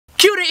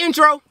Cue the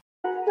intro.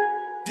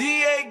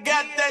 DA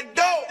got that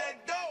dope.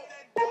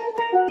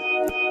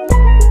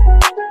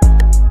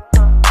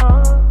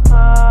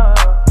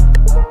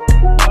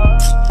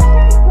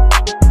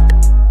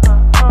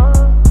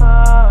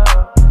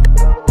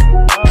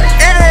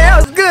 Hey,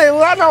 that was good.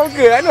 Well, I know I'm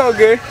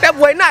good. That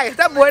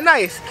boy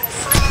nice.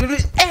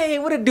 Hey,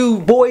 what it do,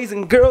 boys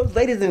and girls,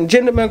 ladies and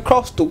gentlemen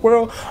across the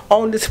world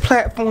on this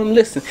platform?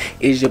 Listen,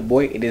 it's your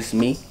boy. It is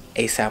me,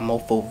 ASAP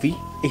Mofo V.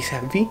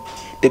 ASAP V,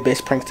 the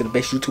best prankster, the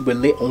best YouTuber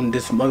lit on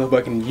this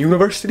motherfucking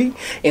university.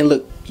 And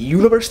look,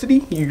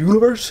 university,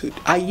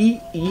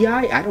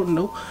 I don't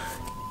know.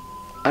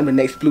 I'm the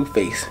next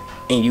Blueface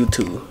in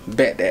YouTube.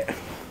 Bet that.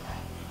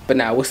 But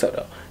now, what's up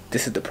though?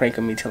 This is the prank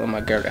of me telling my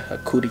girl that her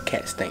cootie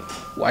cat stink.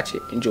 Watch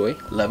it, enjoy,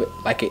 love it,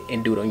 like it,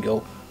 and do it on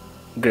your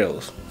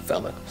girls,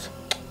 fellas.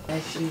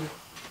 Ashy,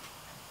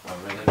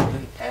 I'm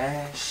really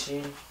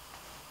ashy.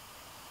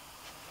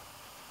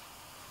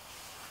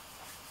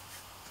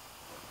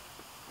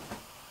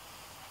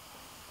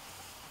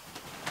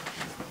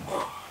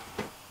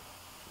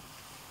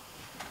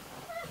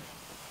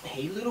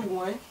 Hey, little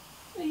one.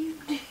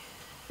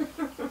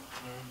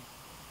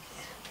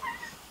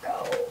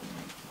 Go.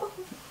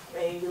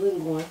 Hey, little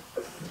one.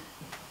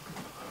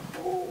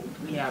 Oh,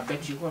 yeah, I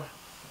bet you were.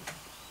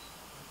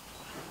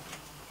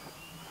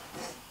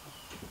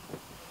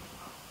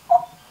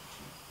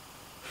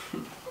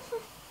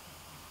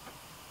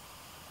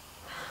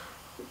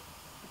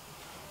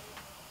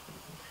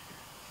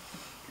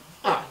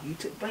 Ah, you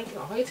took the blanket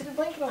off. You took the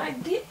blanket off. I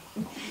did.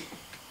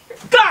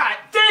 God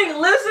dang it,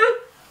 listen.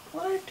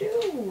 What I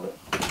do?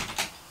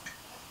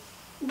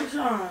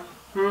 Deshaun.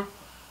 Hmm?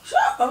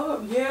 Shut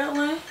up,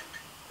 yelling.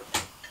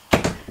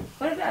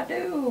 What did I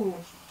do?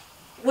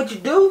 What you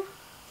do?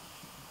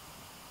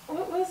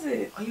 What was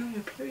it? Are you on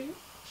your period?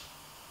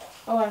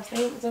 Oh, I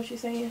think is that what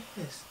she's saying?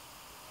 Yes.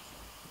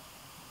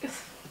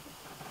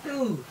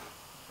 Dude.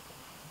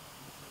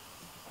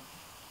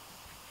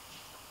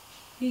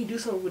 You need to do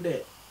something with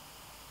that.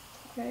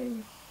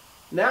 Okay.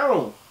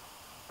 Now.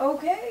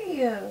 Okay.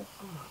 Oh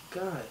my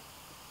God.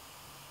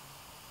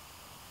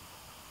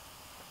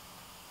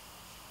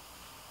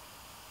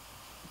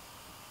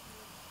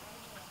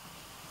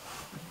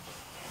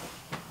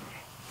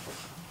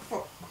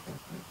 Fuck.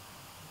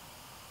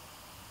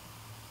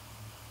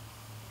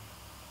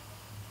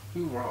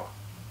 You wrong.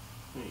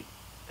 Wait,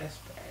 that's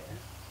bad.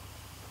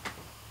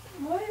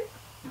 What?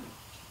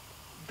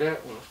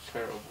 That was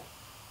terrible.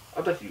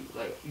 I thought you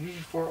you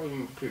fart on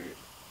your period.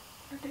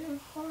 I didn't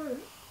fart.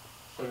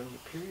 On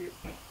your period?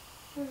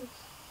 Yes.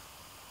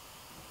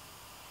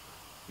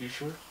 You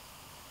sure?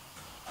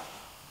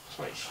 It's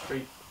like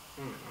straight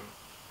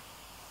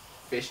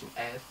fish and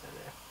ass in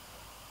there.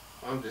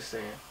 I'm just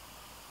saying.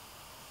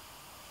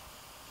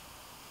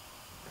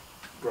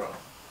 Bro,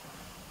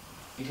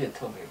 you should have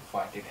told me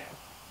before I did that.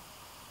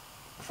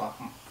 Before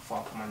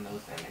I put my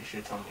nose down there, you should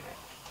have told me that.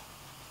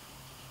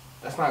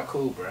 That's not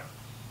cool, bro.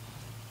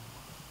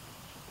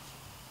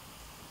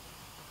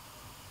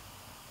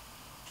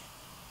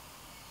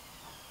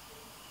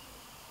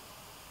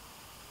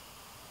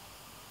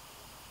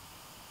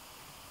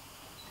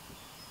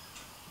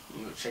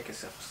 You go check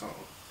yourself for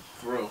something.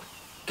 For real.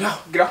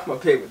 Get off my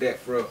pay with that,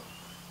 for real.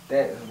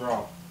 That is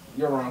wrong.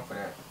 You're wrong for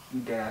that.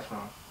 You dead ass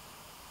wrong.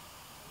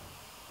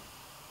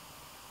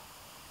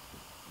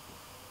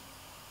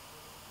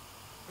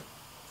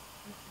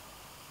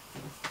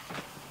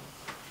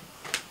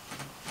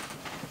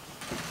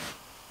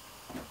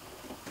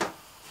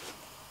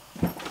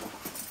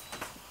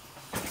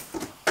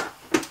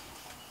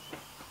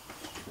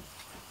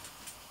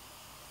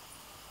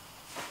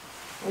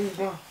 What are you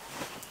doing?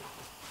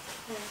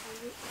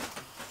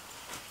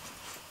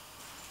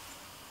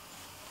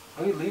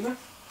 Are you leaving?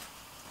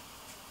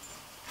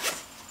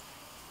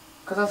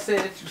 Cause I said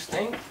that you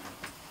stink.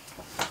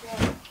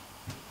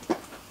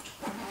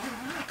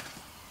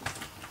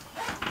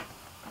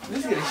 You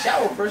need to get a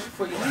shower first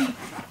before you leave.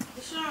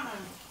 Deshaun.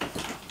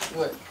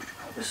 What?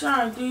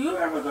 Deshaun, do you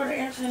ever go to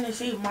Anderson and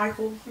see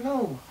Michael?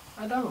 No,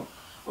 I don't.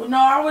 Well, no,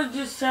 I was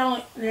just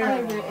telling. I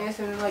ain't been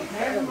answering like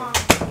that. Never mind.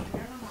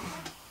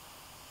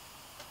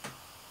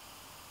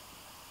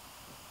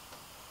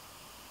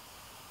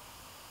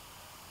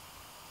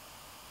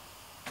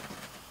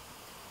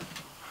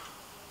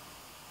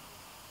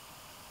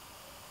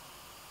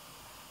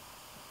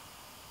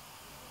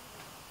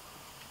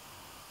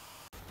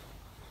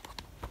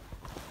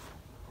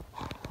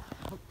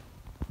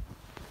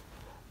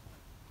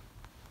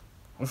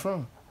 What's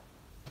wrong?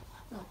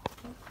 No.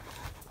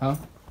 Huh?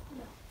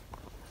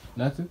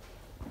 Nothing?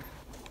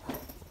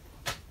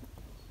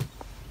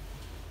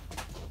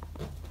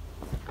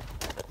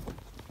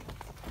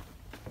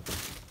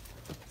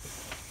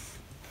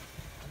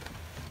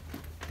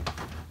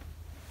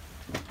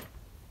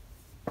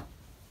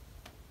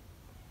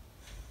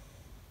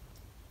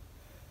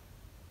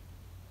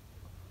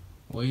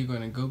 Where you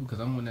gonna go? Because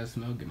I'm on that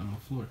smell getting on my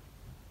floor.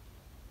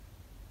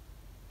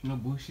 No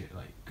bullshit.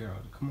 Like, girl,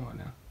 come on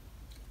now.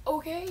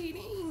 Okay,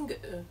 dang.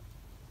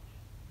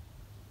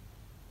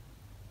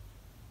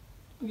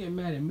 Don't get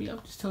mad at me.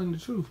 I'm just telling the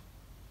truth.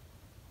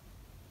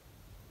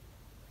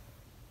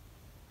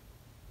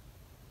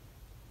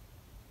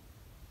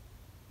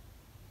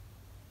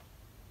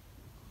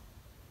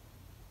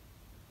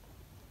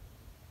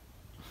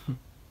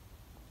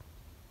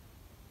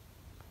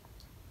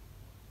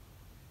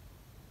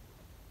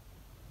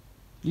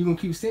 You gonna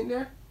keep sitting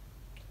there?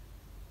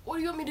 What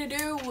do you want me to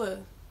do?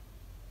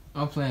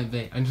 I'm playing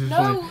back. I'm just No,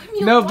 playing. leave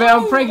me No, babe, I'm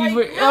alone, pranking.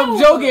 like, I'm no.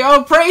 joking.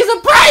 I'm prank. It's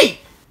a prank.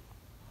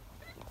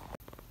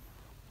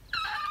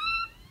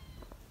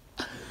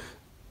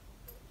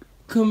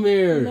 Come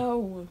here.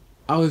 No.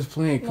 I was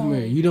playing. Come No.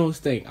 here. You don't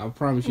stink. I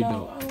promise you No,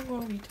 don't. I don't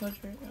want to be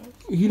touched right now.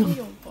 You don't. Leave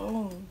me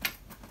alone.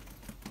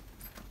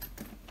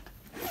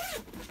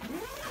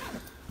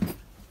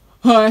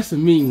 Oh, that's a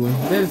mean one.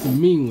 That is a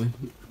mean one.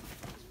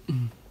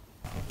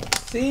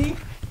 See?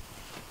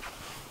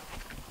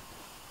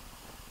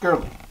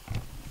 Girl.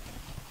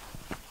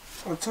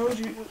 I told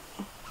you.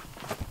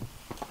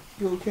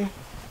 You okay?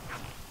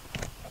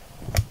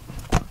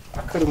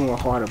 I could have went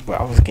harder,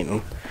 but I was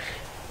getting.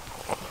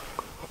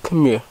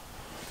 Come here.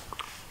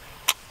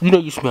 You know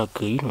you smell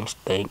good. You don't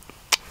stink.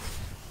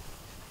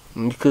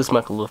 You could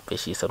smell like a little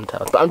fishy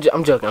sometimes. But I'm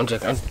joking. I'm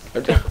joking.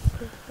 I'm joking.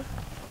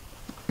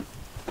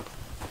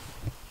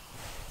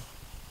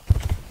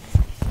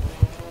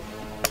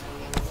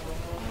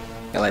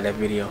 I like that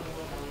video.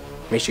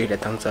 Make sure you hit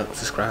that thumbs up,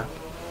 subscribe.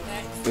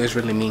 It was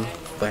really mean,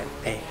 but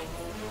hey,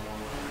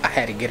 I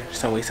had to get her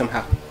some way,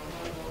 somehow.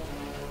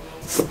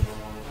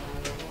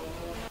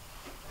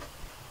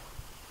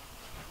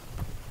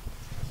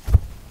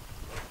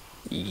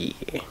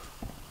 Yeah.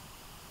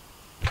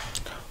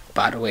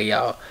 By the way,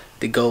 y'all,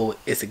 the goal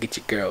is to get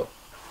your girl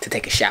to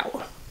take a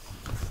shower.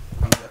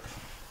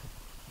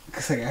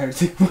 Cause I got her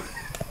to.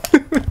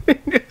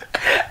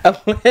 I'm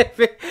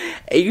laughing.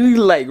 Hey, you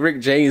like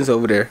Rick James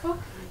over there.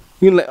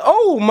 You like,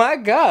 oh my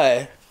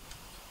god.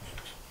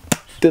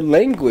 The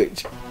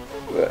language.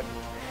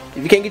 If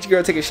you can't get your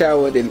girl to take a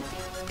shower, then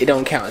it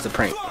don't count as a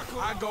prank.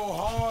 I go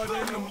hard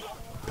in them.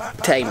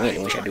 Tag me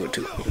and wish I do it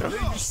too. You know? You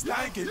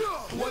stankin'.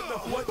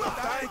 What the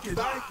thinking?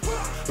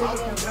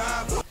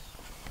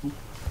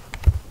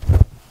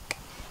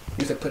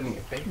 You said put it in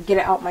your face. Get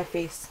it out my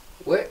face.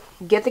 What?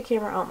 Get the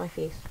camera out my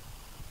face.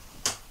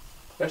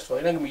 First of all,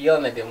 you're not gonna be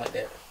yelling at them like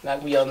that. You're not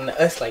gonna be yelling at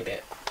us like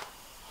that.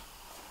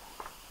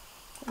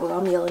 Well,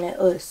 I'm yelling at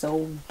us,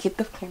 so get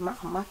the camera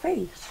out my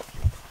face.